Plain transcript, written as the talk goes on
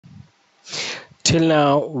Till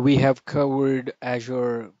now, we have covered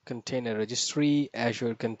Azure Container Registry,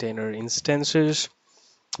 Azure Container Instances,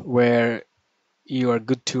 where you are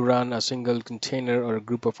good to run a single container or a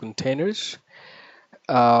group of containers.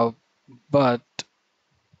 Uh, but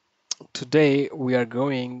today, we are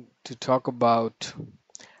going to talk about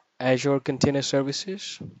Azure Container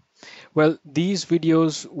Services. Well, these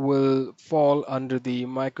videos will fall under the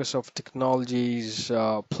Microsoft Technologies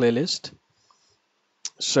playlist.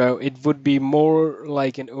 So it would be more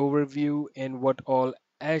like an overview and what all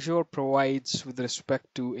Azure provides with respect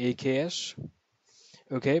to AKS.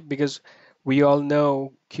 Okay, because we all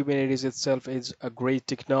know Kubernetes itself is a great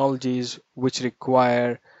technologies which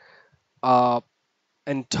require a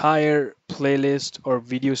entire playlist or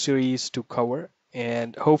video series to cover,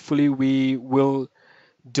 and hopefully we will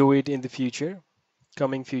do it in the future,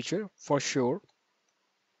 coming future for sure.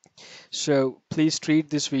 So please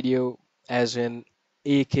treat this video as an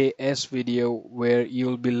AKS video where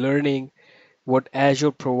you'll be learning what Azure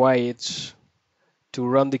provides to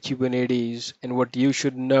run the Kubernetes and what you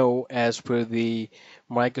should know as per the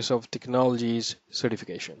Microsoft Technologies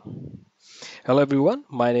certification. Hello everyone,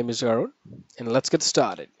 my name is Arun and let's get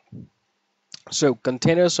started. So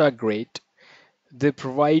containers are great. They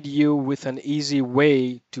provide you with an easy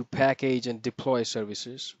way to package and deploy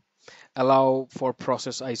services, allow for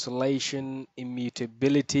process isolation,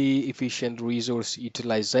 immutability, efficient resource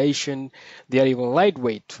utilization. They are even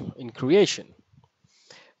lightweight in creation.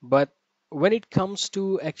 But when it comes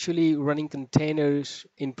to actually running containers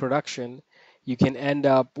in production, you can end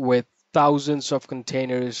up with thousands of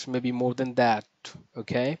containers, maybe more than that.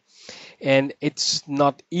 Okay. And it's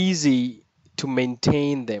not easy to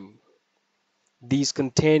maintain them. These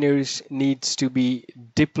containers needs to be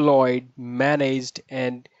deployed, managed,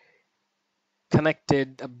 and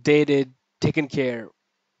connected, updated, taken care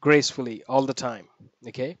gracefully all the time.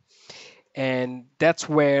 Okay. And that's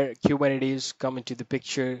where Kubernetes come into the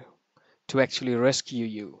picture to actually rescue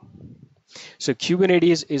you. So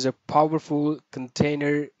Kubernetes is a powerful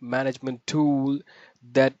container management tool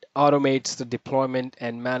that automates the deployment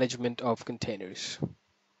and management of containers.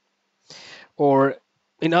 Or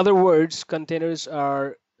in other words, containers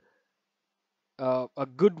are a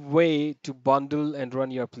good way to bundle and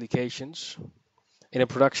run your applications. In a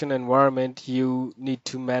production environment, you need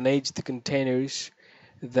to manage the containers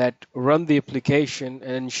that run the application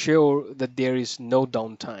and ensure that there is no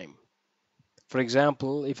downtime. For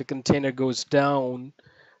example, if a container goes down,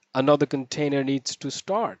 another container needs to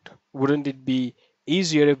start. Wouldn't it be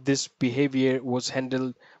easier if this behavior was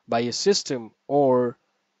handled by a system or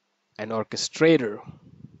an orchestrator?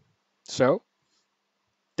 So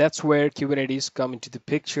that's where Kubernetes come into the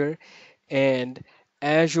picture, and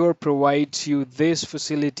Azure provides you this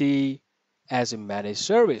facility as a managed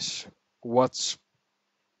service. What's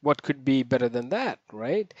what could be better than that,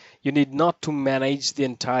 right? You need not to manage the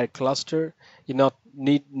entire cluster. You not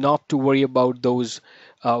need not to worry about those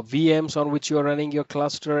VMs on which you're running your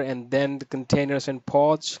cluster and then the containers and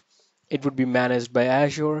pods. It would be managed by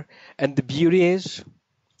Azure. And the beauty is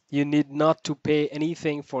you need not to pay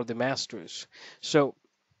anything for the masters. So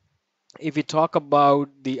if we talk about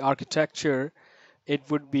the architecture, it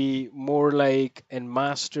would be more like a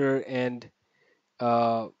master and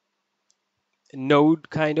uh, node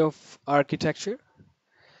kind of architecture.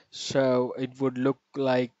 So it would look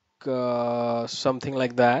like something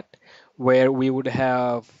like that, where we would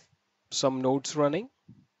have some nodes running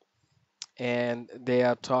and they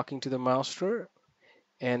are talking to the master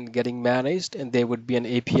and getting managed, and there would be an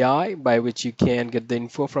API by which you can get the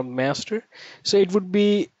info from master. So it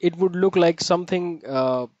would look like something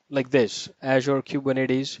like this: Azure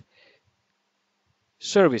Kubernetes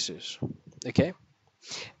services. Okay,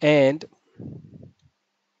 and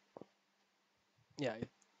yeah,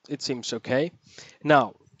 it seems okay.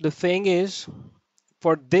 Now the thing is,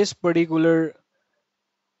 for this particular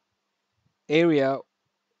area,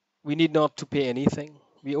 we need not to pay anything.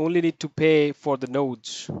 We only need to pay for the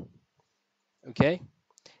nodes. Okay,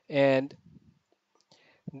 and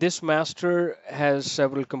this master has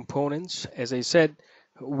several components. As I said,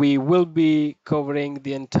 we will be covering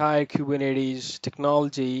the entire Kubernetes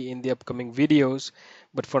technology in the upcoming videos,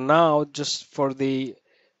 but for now, just for the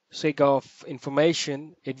sake of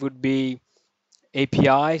information, it would be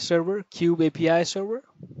API server, Kube API server.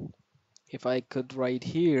 If I could write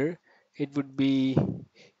here, it would be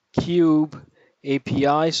Kube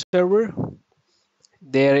API server.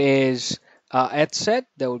 There is etcd,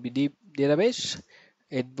 that would be deep database.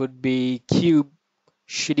 It would be Kube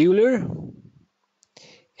scheduler,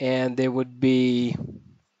 and there would be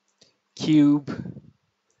Kube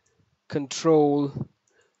control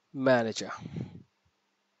manager.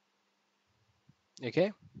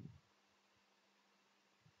 Okay.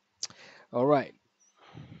 All right.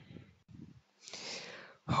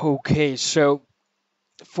 Okay. So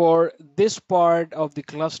for this part of the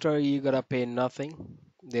cluster, you gotta pay nothing.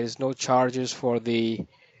 There is no charges for the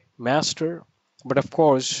master, but of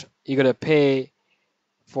course, you gotta pay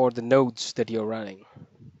for the nodes that you're running.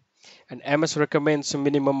 And MS recommends a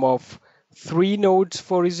minimum of 3 nodes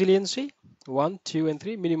for resiliency. One, two, and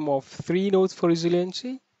three. Minimum of 3 nodes for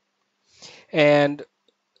resiliency. And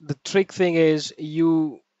the trick thing is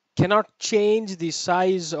you cannot change the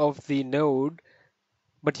size of the node,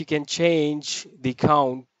 but you can change the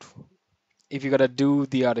count if you gotta do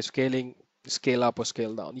the auto scaling, scale up or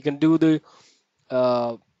scale down. You can do the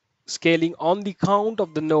uh, scaling on the count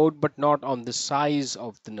of the node, but not on the size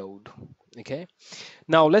of the node. Okay.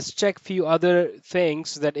 Now let's check few other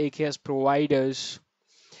things that AKS provide us.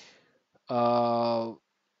 Uh,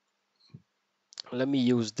 Let me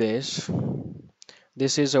use this.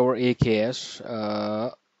 This is our AKS.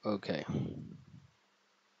 Okay.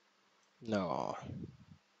 No.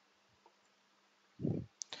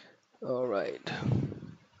 All right.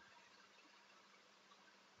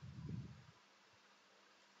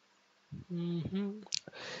 Mhm.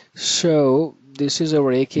 So this is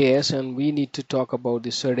our AKS, and we need to talk about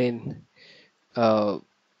the certain. Uh,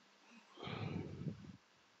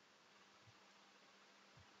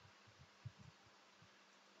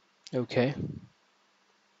 okay.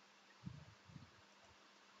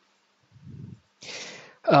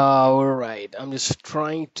 All right. I'm just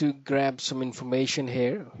trying to grab some information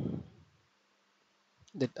here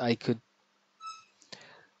that I could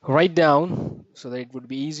write down so that it would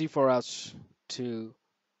be easy for us to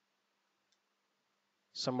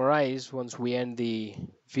summarize once we end the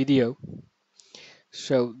video.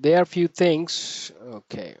 So there are a few things.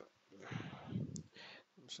 Okay.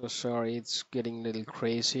 I'm so sorry. It's getting a little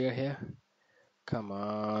crazier here. Come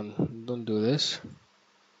on. Don't do this.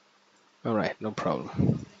 All right. No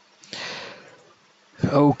problem.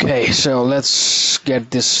 Okay. So let's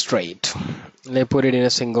get this straight. Let me put it in a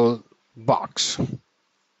single box.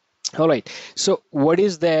 All right. So what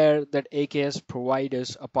is there that AKS provides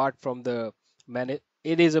us apart from the manage?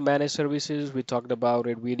 It is a managed services. We talked about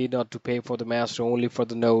it. We need not to pay for the master, only for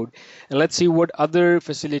the node. And let's see what other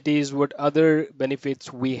facilities, what other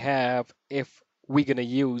benefits we have if we're gonna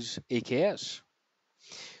use AKS.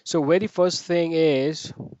 So very first thing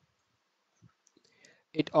is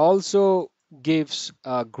it also gives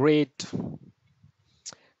a great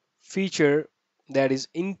feature that is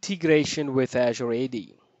integration with Azure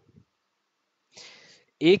AD.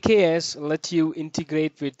 AKS lets you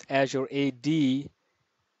integrate with Azure AD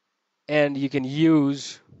and you can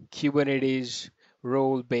use Kubernetes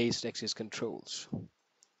role-based access controls.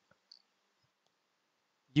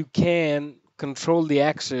 You can control the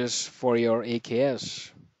access for your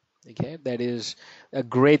AKS. Okay, that is a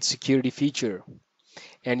great security feature.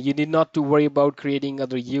 And you need not to worry about creating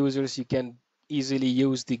other users. You can easily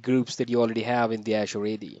use the groups that you already have in the Azure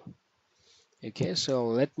AD. Okay, so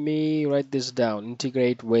let me write this down.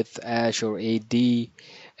 Integrate with Azure AD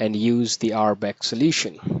and use the RBAC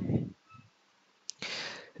solution.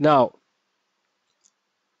 Now,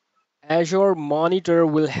 Azure Monitor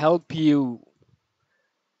will help you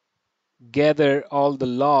gather all the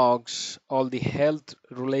logs, all the health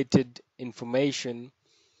related information,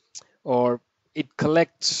 or it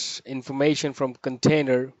collects information from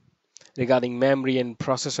container regarding memory and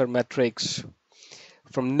processor metrics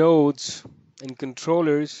from nodes and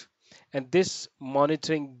controllers, and this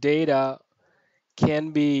monitoring data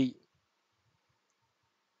can be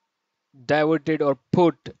diverted or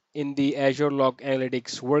put in the Azure Log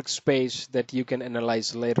Analytics workspace that you can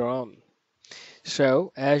analyze later on.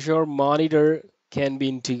 So Azure Monitor can be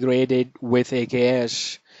integrated with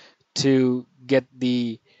AKS to get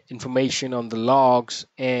the information on the logs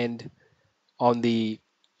and on the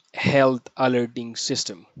health alerting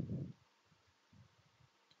system.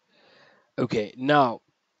 Okay, now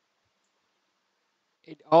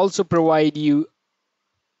it also provide you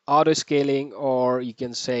auto scaling, or you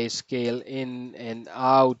can say scale in and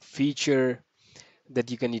out feature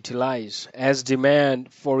that you can utilize. As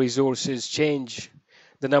demand for resources change,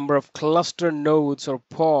 the number of cluster nodes or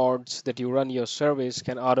pods that you run your service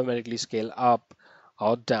can automatically scale up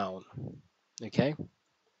or down. Okay.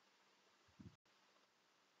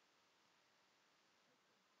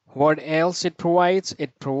 What else it provides?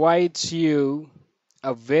 It provides you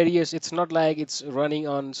a various, it's not like it's running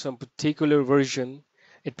on some particular version.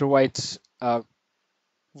 It provides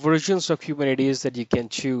versions of Kubernetes that you can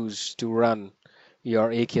choose to run your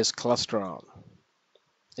AKS cluster on.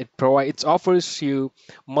 It offers you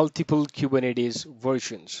multiple Kubernetes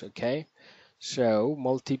versions. Okay, So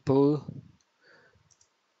multiple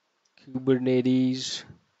Kubernetes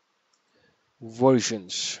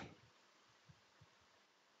versions.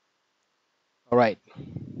 All right.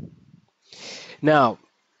 Now,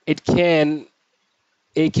 it can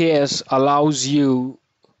AKS allows you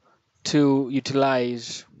to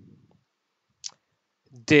utilize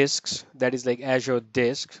disks, that is like Azure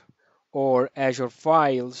disks or Azure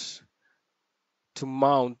files to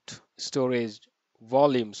mount storage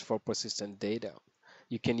volumes for persistent data.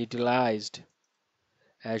 You can utilize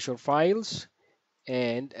Azure files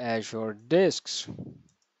and Azure disks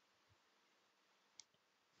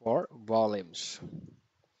for volumes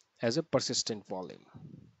as a persistent volume.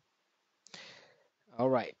 All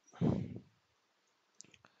right,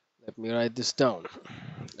 let me write this down.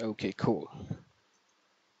 Okay, cool.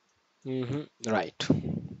 Right.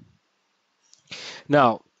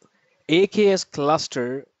 Now, AKS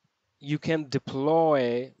cluster you can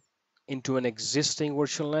deploy into an existing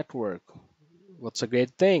virtual network. What's a great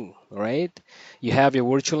thing, right? You have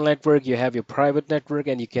your virtual network, you have your private network,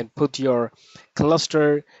 and you can put your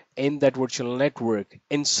cluster in that virtual network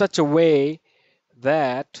in such a way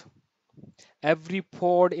that every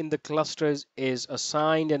pod in the clusters is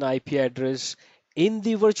assigned an IP address in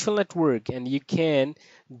the virtual network, and you can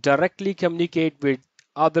directly communicate with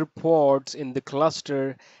other pods in the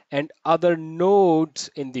cluster and other nodes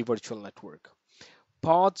in the virtual network.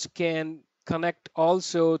 Pods can connect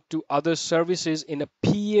also to other services in a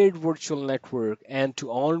peered virtual network and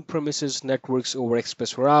to on-premises networks over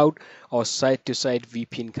express route or site-to-site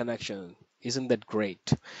VPN connection. Isn't that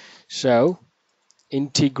great? So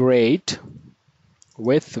integrate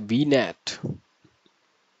with VNet.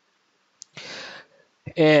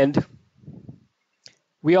 And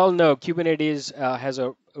we all know Kubernetes has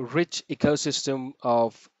a rich ecosystem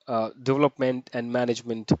of development and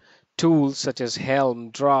management tools such as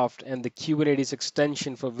Helm, Draft, and the Kubernetes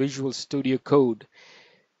extension for Visual Studio Code.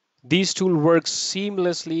 These tools work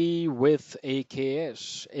seamlessly with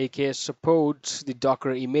AKS. AKS supports the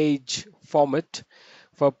Docker image format.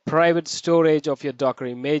 For private storage of your Docker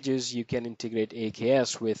images, you can integrate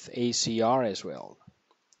AKS with ACR as well.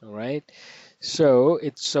 All right. So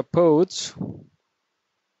it supports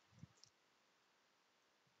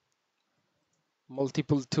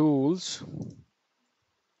multiple tools,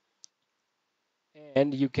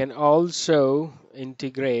 and you can also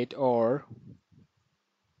integrate or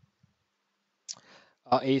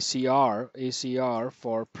ACR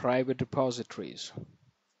for private repositories.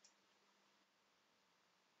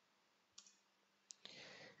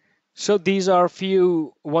 So these are a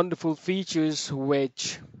few wonderful features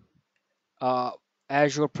which uh,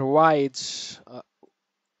 Azure provides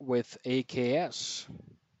with AKS.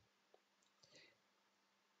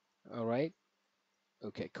 All right.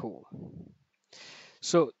 Okay, cool.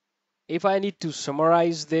 So if I need to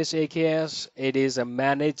summarize this AKS, it is a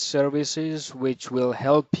managed services which will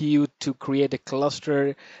help you to create a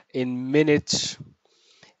cluster in minutes,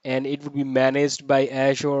 and it would be managed by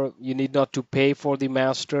Azure. You need not to pay for the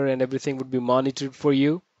master, and everything would be monitored for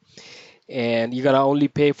you. And you're gonna only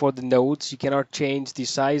pay for the nodes. You cannot change the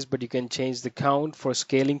size, but you can change the count for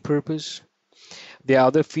scaling purpose. There are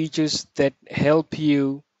other features that help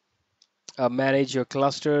you manage your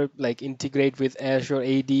cluster, like integrate with Azure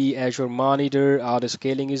AD, Azure Monitor. The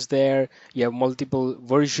scaling is there. You have multiple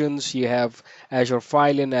versions. You have Azure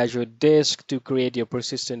File and Azure Disk to create your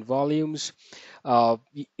persistent volumes.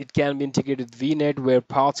 It can be integrated with VNet, where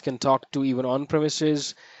pods can talk to even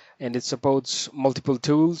on-premises, and it supports multiple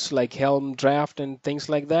tools like Helm, Draft, and things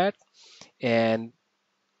like that. And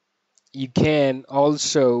you can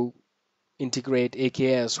also integrate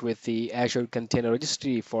AKS with the Azure Container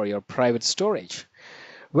Registry for your private storage.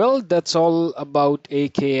 Well, that's all about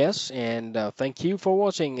AKS, and thank you for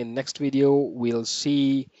watching. In next video, we'll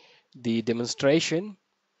see the demonstration,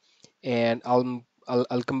 and I'll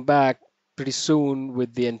come back pretty soon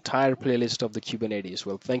with the entire playlist of the Kubernetes.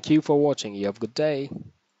 Well, thank you for watching. You have a good day.